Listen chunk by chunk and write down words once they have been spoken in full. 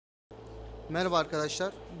Merhaba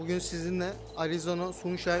arkadaşlar. Bugün sizinle Arizona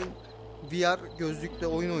Sunshine VR gözlükle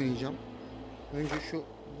oyun oynayacağım. Önce şu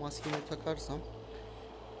maskemi takarsam.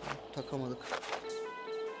 Takamadık.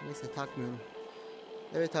 Neyse takmıyorum.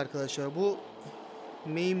 Evet arkadaşlar, bu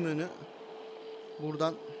main menü.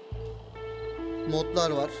 Buradan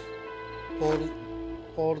modlar var.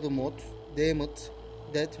 Horde mod, Damned,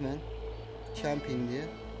 Deathman, Camping diye.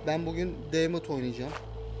 Ben bugün Damned oynayacağım.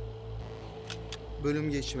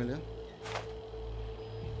 Bölüm geçmeli.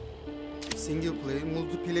 Single player,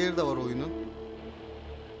 multiplayer da var oyunun.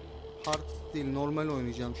 Hard değil, normal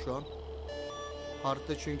oynayacağım şu an.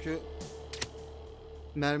 Hard'da çünkü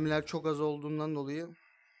mermiler çok az olduğundan dolayı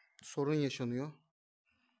sorun yaşanıyor.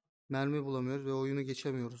 Mermi bulamıyoruz ve oyunu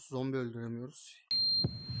geçemiyoruz. Zombi öldüremiyoruz.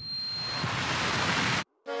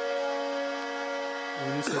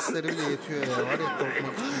 Oyunun sesleri bile yetiyor ya, var ya,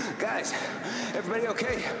 korkmak için. Guys, everybody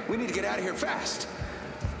okay? We need to get out of here fast.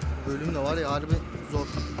 Bölüm de var ya, harbi zor.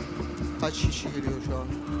 Kaç kişi geliyor şu an?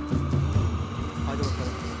 Hadi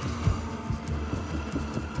bakalım.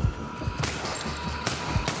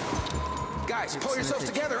 Guys, pull yourselves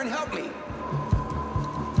together and help me.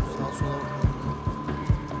 Sağa sola bakalım.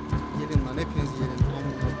 Gelin lan, hepiniz gelin.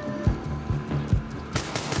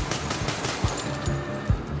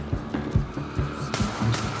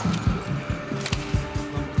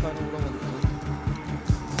 Lan bir tane vuramadık lan.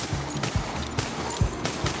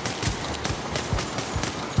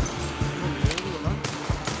 Ne oluyor lan?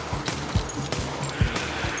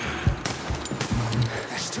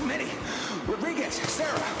 There's too many. Rodriguez,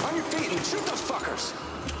 Sarah, on your feet and shoot those fuckers.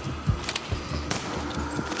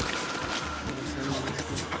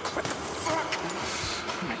 What the fuck?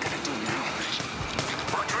 What am I gonna do now?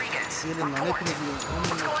 Rodriguez, Gelin lan, hepiniz gelin.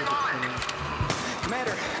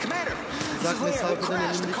 Commander, Uzak mesafeden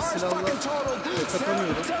elimdeki silahla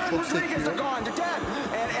takamıyorum. Çok sekiyor.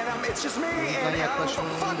 Buradan yaklaşmamı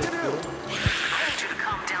bekliyorum.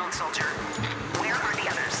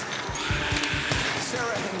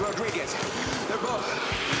 Sarah and Rodriguez, they're gone.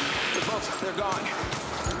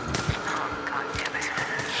 Oh, God damn it.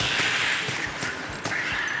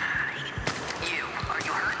 Are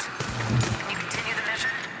you hurt? Can you continue the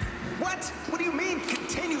mission? What do you mean,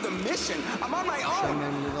 continue the mission? I'm on my own.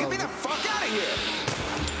 Get me the fuck out of here.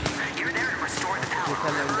 You're there to restore the power.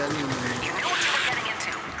 Yeterler, gelmiyorum. You knew what you were getting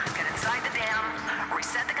into. Get inside the dam,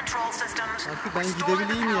 reset the control systems, Artık ben restore the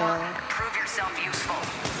gidebileyim power, ya. and prove yourself useful.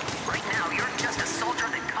 Right now, you're just a soldier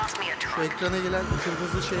that cost me a Şu truck. ekrana gelen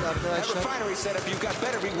kırmızı şey arkadaşlar,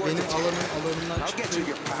 benim alanımdan çıktığı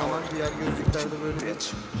zaman diğer gözlüklerde böyle bir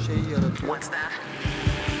şey yaratıyor. What's that?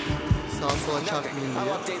 Sağa sola çarpmayın diye.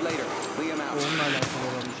 I'll update later. Liam out. Oyunla alakalı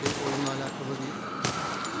olan bir şey. Oyunla alakalı değil.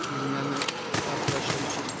 Bilmeyenler arkadaşlar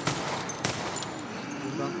için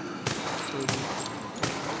buradan söyleyeyim.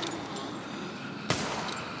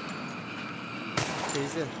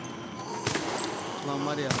 Teyze. Lan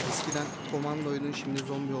var ya, eskiden komandoydun, şimdi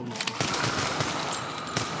zombi olmuşsun.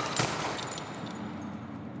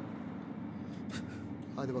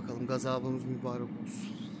 Hadi bakalım, gazabımız mübarek olsun.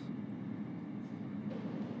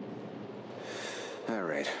 All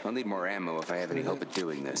right, I'll need more ammo if I have any hope of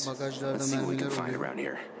doing this. Bagajlarda Let's see what we can mermiler find oluyor. around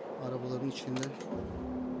here. Arabaların içinde.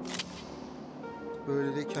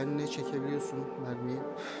 Böyle de kendine çekebiliyorsun mermiyi.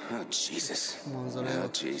 Oh Jesus. Manzaraya Oh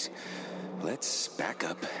bak. jeez. Let's back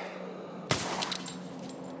up.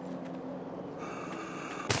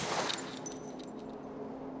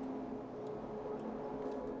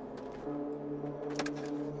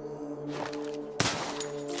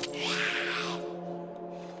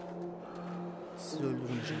 Sizi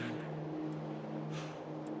öldürmeyeceğim.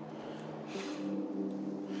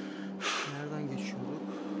 Nereden geçiyorduk?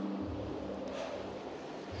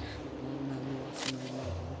 Şuradan mermi varsa mermi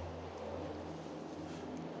alalım.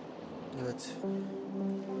 Evet.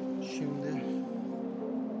 Şimdi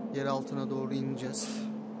yer altına doğru ineceğiz.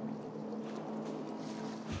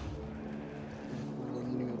 Evet, buradan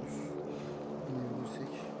iniyoruz.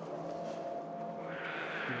 İnebilirsek.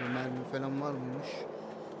 Burada mermi falan var mıymış?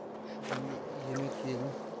 Şuradan bir yemek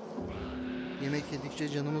yiyelim. Yemek yedikçe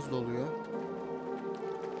canımız doluyor.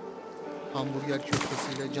 Hamburger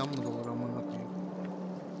köftesiyle can mı dolur amına koyayım?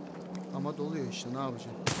 Ama doluyor işte, ne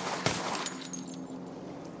yapacağım?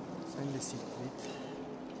 Sen de siktir et.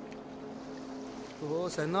 Oo,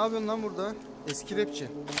 sen ne yapıyorsun lan burada? Eski rapçi.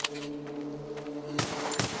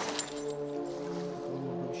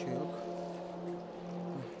 Burada bir şey yok.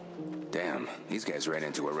 Damn, these guys ran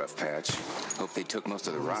into a rough patch. Hope they took most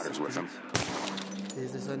of the rotters with them.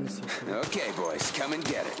 Teyze sen de siktir et. Okay, boys, come and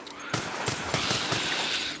get it.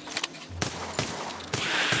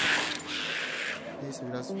 Neyse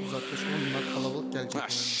biraz uzaklaşalım. Bunlar kalabalık gelecek. Ah,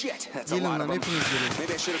 shit, that's a Gelin lot lan of them. hepiniz gelin.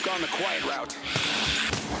 Maybe I should have gone the quiet route.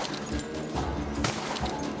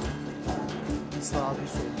 Bir sağ bir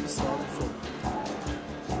sol, bir sağ bir sol.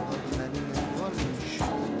 Burada mermi var mıymış?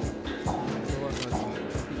 Burada var zaten.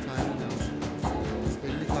 Bir tane lazım.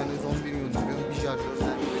 50 tane zombi gönderiyorum. Bir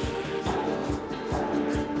şarjörden.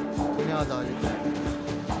 Bu ne adalet?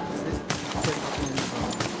 Size tek atmamız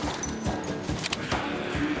lazım.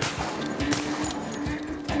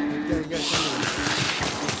 Gel gel sen de.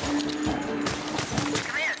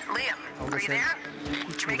 Come in, Liam. Are you there?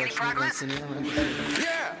 Did you make any progress?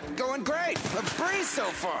 Yeah, going great. A breeze so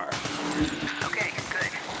far. Okay,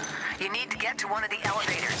 good. You need to get to one of the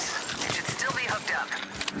elevators. It should still be hooked up.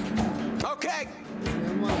 Okay.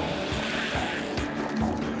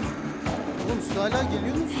 Oğlum siz hala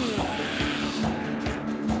geliyor musun ya?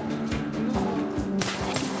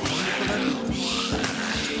 Bu kadar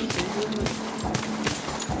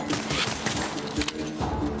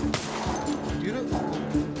yürü.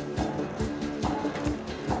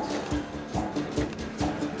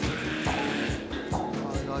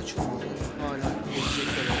 Hala açılmadı. Hala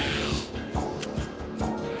gelecekler.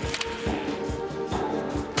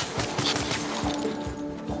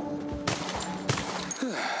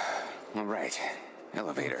 All right.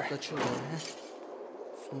 Elevator. Kaçıyorlar ya.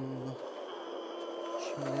 Sonunda.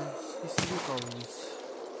 Şimdi İsti'de kaldınız.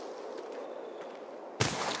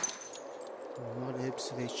 Bunlar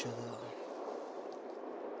hepsi de içeri.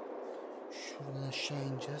 Şuradan aşağı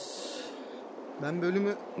ineceğiz. Ben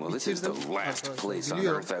bölümü Well, this is bitirdim. the last Arkadaşlar, place on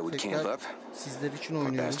biliyorum. Earth I would camp Tekrar up. sizler için Poor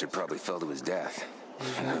oynuyorum. bastard probably fell to his death.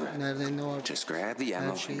 Nerede ne var? Just grab the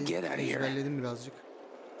ammo Her şeyi and get out of here. ezberledim birazcık.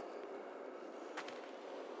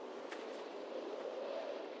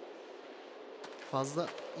 Fazla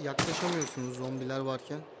yaklaşamıyorsunuz zombiler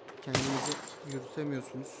varken. Kendinizi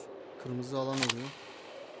yürütemiyorsunuz. Kırmızı alan oluyor.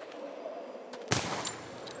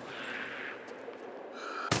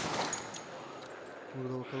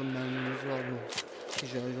 Burada bakalım mermimiz var mı?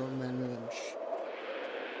 Şarjör mermi vermiş.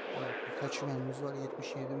 Kaç mermimiz var?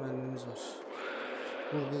 77 mermimiz var.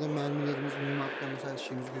 Burada da mermilerimiz, mühimmatlarımız, her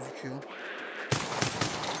şeyimiz gözüküyor.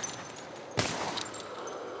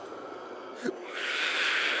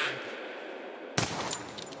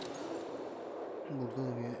 Burada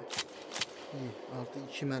da bir iyi. Artık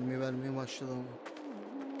 2 mermi vermeye başladı ama.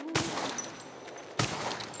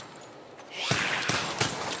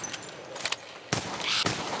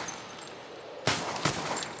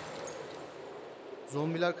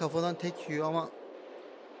 Zombiler kafadan tek yiyor ama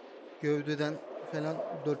gövdeden falan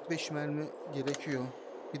 4-5 mermi gerekiyor.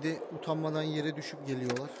 Bir de utanmadan yere düşüp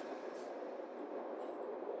geliyorlar.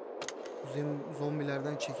 Bizim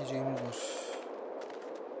zombilerden çekeceğimiz var.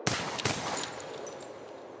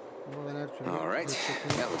 Ama ben her türlü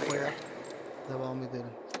koyar devam edelim.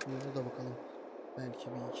 Burada da bakalım. Belki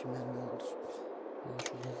bir iki mermi olur.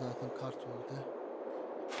 Şurada zaten kart vardı.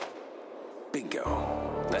 Bingo.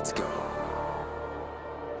 Let's go.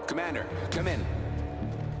 Commander, come in.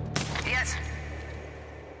 Yes.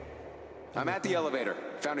 I'm at the elevator.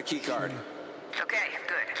 Found a key card. Okay,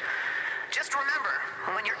 good. Just remember,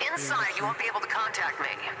 when you're inside, you won't be able to contact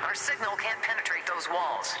me. Our signal can't penetrate those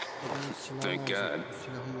walls. Thank God.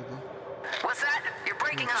 What's that? You're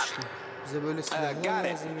breaking up. Bize böyle silahlar Got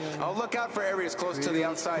it. lazım yani. I'll look out for areas close to the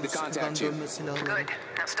outside to contact you. Good.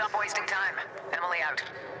 Now stop wasting time. Emily out.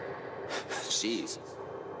 Jeez.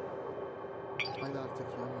 Hadi artık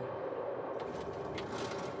ya.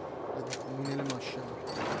 Hadi inelim aşağı.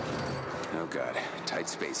 Oh God, tight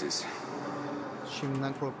spaces.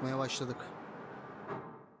 Şimdiden korkmaya başladık.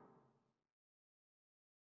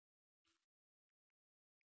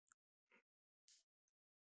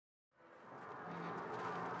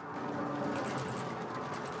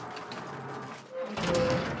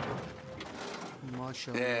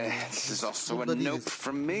 Maşallah. This is also a Burada nope değiliz.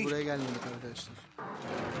 from me. Buraya gelmedik arkadaşlar.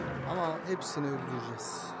 Ama hepsini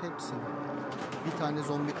öldüreceğiz. Hepsini. Bir tane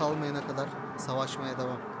zombi kalmayana kadar savaşmaya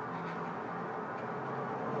devam.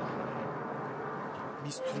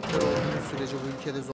 Biz Türkler olduğumuz sürece bu ülkede